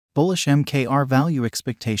Bullish MKR value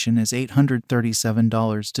expectation is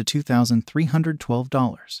 $837 to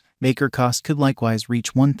 $2,312. Maker cost could likewise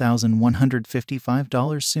reach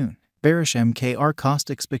 $1,155 soon. Bearish MKR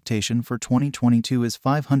cost expectation for 2022 is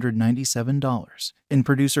 $597. In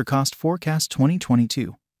Producer Cost Forecast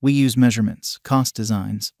 2022, we use measurements, cost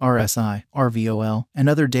designs, RSI, RVOL, and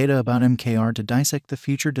other data about MKR to dissect the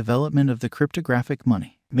future development of the cryptographic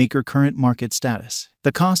money. Maker current market status.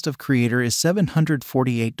 The cost of Creator is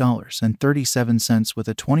 $748.37 with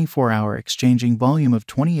a 24-hour exchanging volume of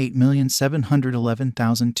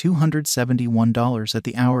 $28,711,271 at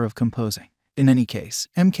the hour of composing. In any case,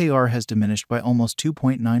 MKR has diminished by almost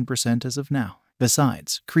 2.9% as of now.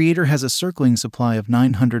 Besides, Creator has a circling supply of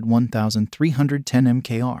 901,310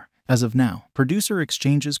 MKR. As of now, Producer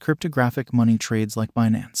exchanges cryptographic money trades like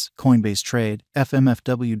Binance, Coinbase Trade,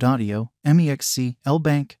 FMFW.io, MEXC,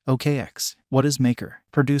 LBank, OKX. What is Maker?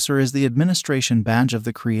 Producer is the administration badge of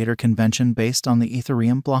the Creator convention based on the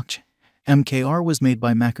Ethereum blockchain. MKR was made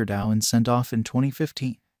by MakerDAO and sent off in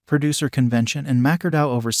 2015. Producer convention and MakerDAO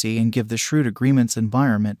oversee and give the Shrewd Agreements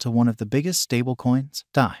environment to one of the biggest stablecoins,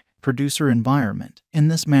 DAI. Producer environment, in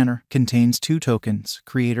this manner, contains two tokens,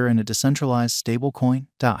 Creator and a decentralized stablecoin,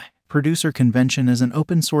 DAI. Producer convention is an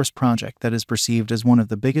open-source project that is perceived as one of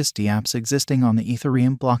the biggest dApps existing on the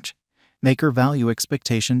Ethereum blockchain. Maker value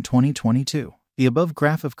expectation 2022. The above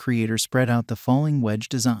graph of Creator spread out the falling wedge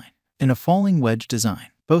design. In a falling wedge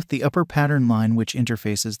design, both the upper pattern line which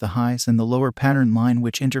interfaces the highs and the lower pattern line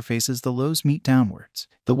which interfaces the lows meet downwards.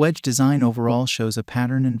 The wedge design overall shows a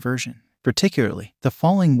pattern inversion. Particularly, the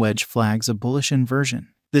falling wedge flags a bullish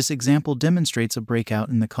inversion. This example demonstrates a breakout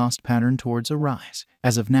in the cost pattern towards a rise.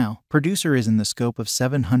 As of now, Producer is in the scope of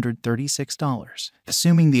 $736.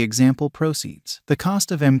 Assuming the example proceeds, the cost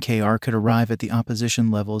of MKR could arrive at the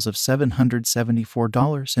opposition levels of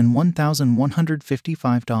 $774 and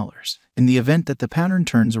 $1,155. In the event that the pattern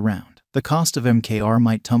turns around, the cost of MKR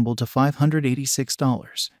might tumble to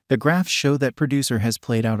 $586. The graphs show that Producer has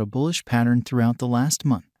played out a bullish pattern throughout the last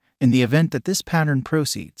month. In the event that this pattern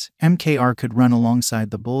proceeds, MKR could run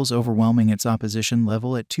alongside the bulls, overwhelming its opposition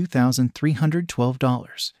level at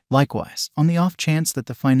 $2,312. Likewise, on the off chance that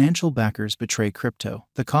the financial backers betray crypto,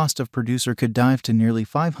 the cost of Producer could dive to nearly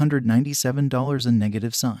 $597 a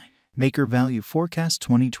negative sign. Maker value forecast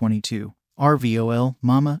 2022, RVOL,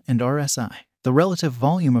 MAMA, and RSI. The relative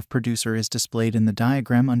volume of Producer is displayed in the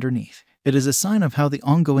diagram underneath. It is a sign of how the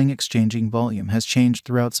ongoing exchanging volume has changed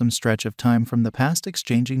throughout some stretch of time from the past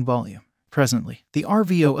exchanging volume. Presently, the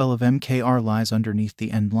RVOL of MKR lies underneath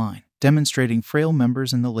the end line, demonstrating frail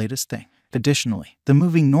members in the latest thing. Additionally, the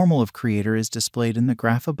moving normal of Creator is displayed in the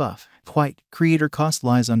graph above. White, Creator cost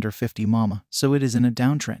lies under 50 MAMA, so it is in a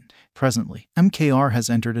downtrend. Presently, MKR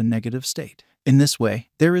has entered a negative state. In this way,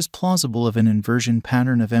 there is plausible of an inversion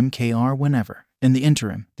pattern of MKR whenever. In the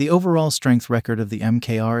interim, the overall strength record of the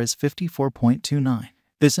MKR is 54.29.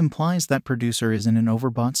 This implies that Producer is in an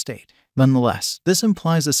overbought state. Nonetheless, this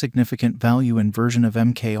implies a significant value inversion of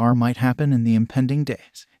MKR might happen in the impending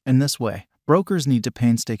days. In this way, brokers need to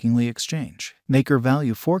painstakingly exchange. Maker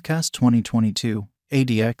value forecast 2022,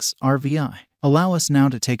 ADX, RVI. Allow us now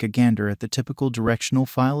to take a gander at the typical directional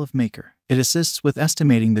file of Maker. It assists with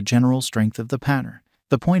estimating the general strength of the pattern.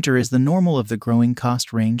 The pointer is the normal of the growing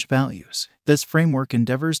cost range values. This framework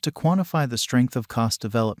endeavors to quantify the strength of cost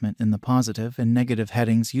development in the positive and negative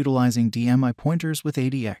headings utilizing DMI pointers with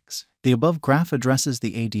ADX. The above graph addresses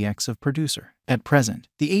the ADX of Producer. At present,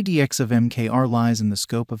 the ADX of MKR lies in the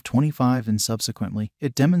scope of 25 and subsequently,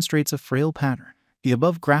 it demonstrates a frail pattern. The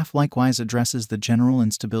above graph likewise addresses the general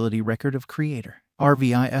instability record of Creator.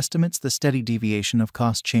 RVI estimates the steady deviation of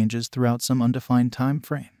cost changes throughout some undefined time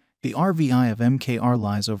frame. The RVI of MKR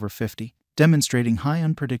lies over 50, demonstrating high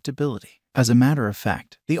unpredictability. As a matter of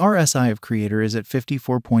fact, the RSI of Creator is at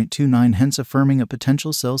 54.29, hence affirming a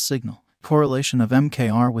potential sell signal. Correlation of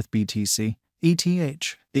MKR with BTC,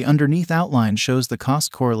 ETH. The underneath outline shows the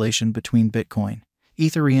cost correlation between Bitcoin,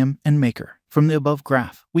 Ethereum, and Maker. From the above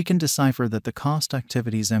graph, we can decipher that the cost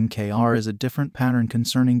activities MKR is a different pattern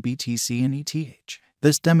concerning BTC and ETH.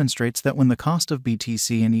 This demonstrates that when the cost of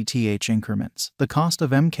BTC and ETH increments, the cost of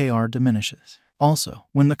MKR diminishes. Also,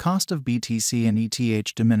 when the cost of BTC and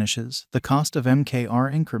ETH diminishes, the cost of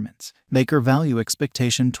MKR increments. Maker value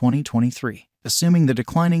expectation 2023. Assuming the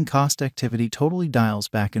declining cost activity totally dials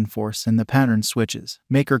back in force and the pattern switches,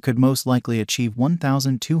 Maker could most likely achieve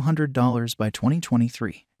 $1,200 by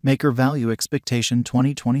 2023. Maker value expectation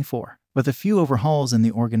 2024. With a few overhauls in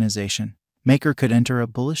the organization, Maker could enter a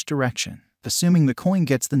bullish direction. Assuming the coin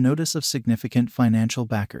gets the notice of significant financial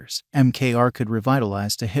backers, MKR could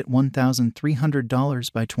revitalize to hit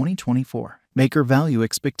 $1,300 by 2024. Maker value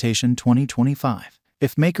expectation 2025.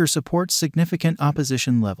 If Maker supports significant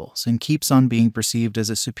opposition levels and keeps on being perceived as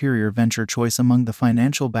a superior venture choice among the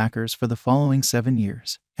financial backers for the following 7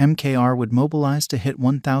 years, MKR would mobilize to hit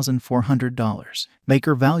 $1,400.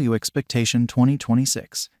 Maker value expectation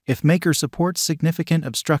 2026. If Maker supports significant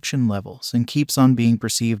obstruction levels and keeps on being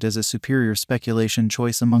perceived as a superior speculation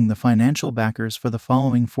choice among the financial backers for the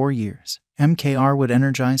following 4 years, MKR would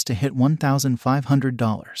energize to hit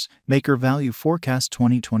 $1,500. Maker value forecast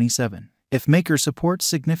 2027. If Maker supports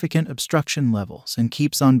significant obstruction levels and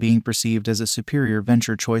keeps on being perceived as a superior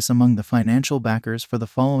venture choice among the financial backers for the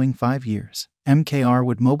following 5 years, MKR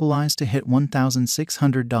would mobilize to hit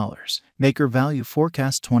 $1,600. Maker value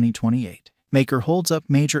forecast 2028. Maker holds up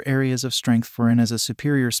major areas of strength for and as a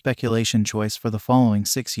superior speculation choice for the following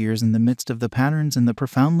 6 years in the midst of the patterns in the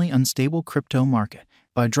profoundly unstable crypto market.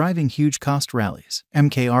 By driving huge cost rallies,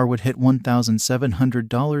 MKR would hit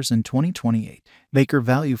 $1,700 in 2028. Maker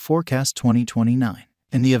value forecast 2029.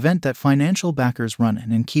 In the event that financial backers run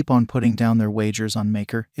in and keep on putting down their wagers on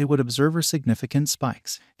Maker, it would observe significant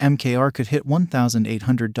spikes. MKR could hit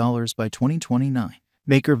 $1,800 by 2029.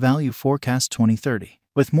 Maker value forecast 2030.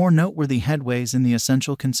 With more noteworthy headways in the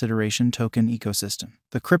essential consideration token ecosystem,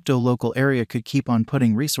 the crypto local area could keep on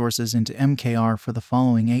putting resources into MKR for the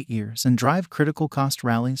following 8 years and drive critical cost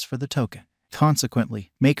rallies for the token.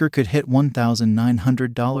 Consequently, Maker could hit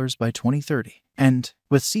 $1,900 by 2030. And,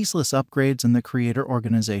 with ceaseless upgrades in the creator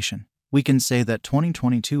organization, we can say that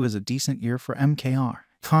 2022 is a decent year for MKR.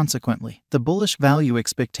 Consequently, the bullish value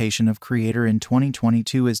expectation of creator in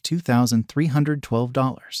 2022 is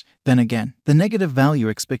 $2,312. Then again, the negative value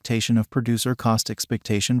expectation of producer cost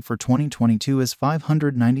expectation for 2022 is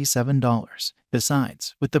 $597.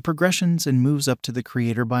 Besides, with the progressions and moves up to the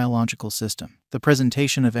creator biological system, the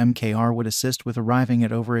presentation of MKR would assist with arriving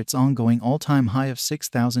at over its ongoing all-time high of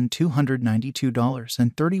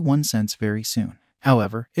 $6,292.31 very soon.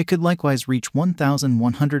 However, it could likewise reach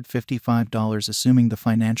 $1,155 assuming the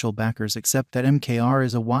financial backers accept that MKR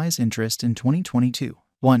is a wise interest in 2022.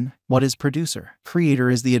 1. What is producer?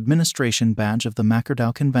 Creator is the administration badge of the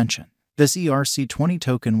MakerDAO convention. This ERC20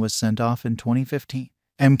 token was sent off in 2015.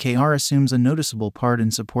 MKR assumes a noticeable part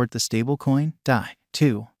in support the stablecoin, DAI.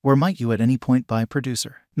 2. Where might you at any point buy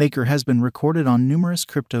producer? Maker has been recorded on numerous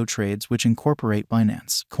crypto trades which incorporate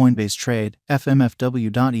Binance, Coinbase Trade,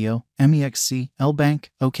 FMFW.io, MEXC, LBank,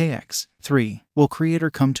 OKX. 3. Will creator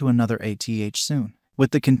come to another ATH soon?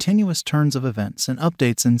 With the continuous turns of events and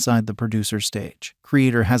updates inside the producer stage,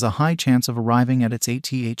 creator has a high chance of arriving at its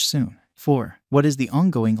ATH soon. 4. What is the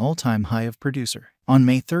ongoing all-time high of producer? On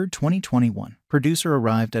May 3, 2021, producer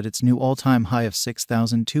arrived at its new all-time high of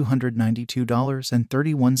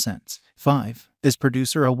 $6,292.31. 5. Is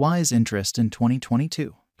producer a wise interest in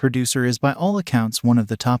 2022? Producer is by all accounts one of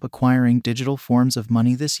the top acquiring digital forms of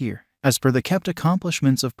money this year. As per the kept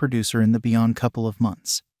accomplishments of producer in the beyond couple of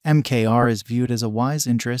months, MKR is viewed as a wise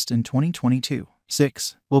interest in 2022.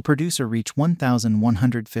 6. Will producer reach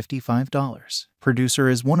 $1,155? Producer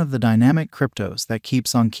is one of the dynamic cryptos that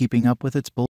keeps on keeping up with its bull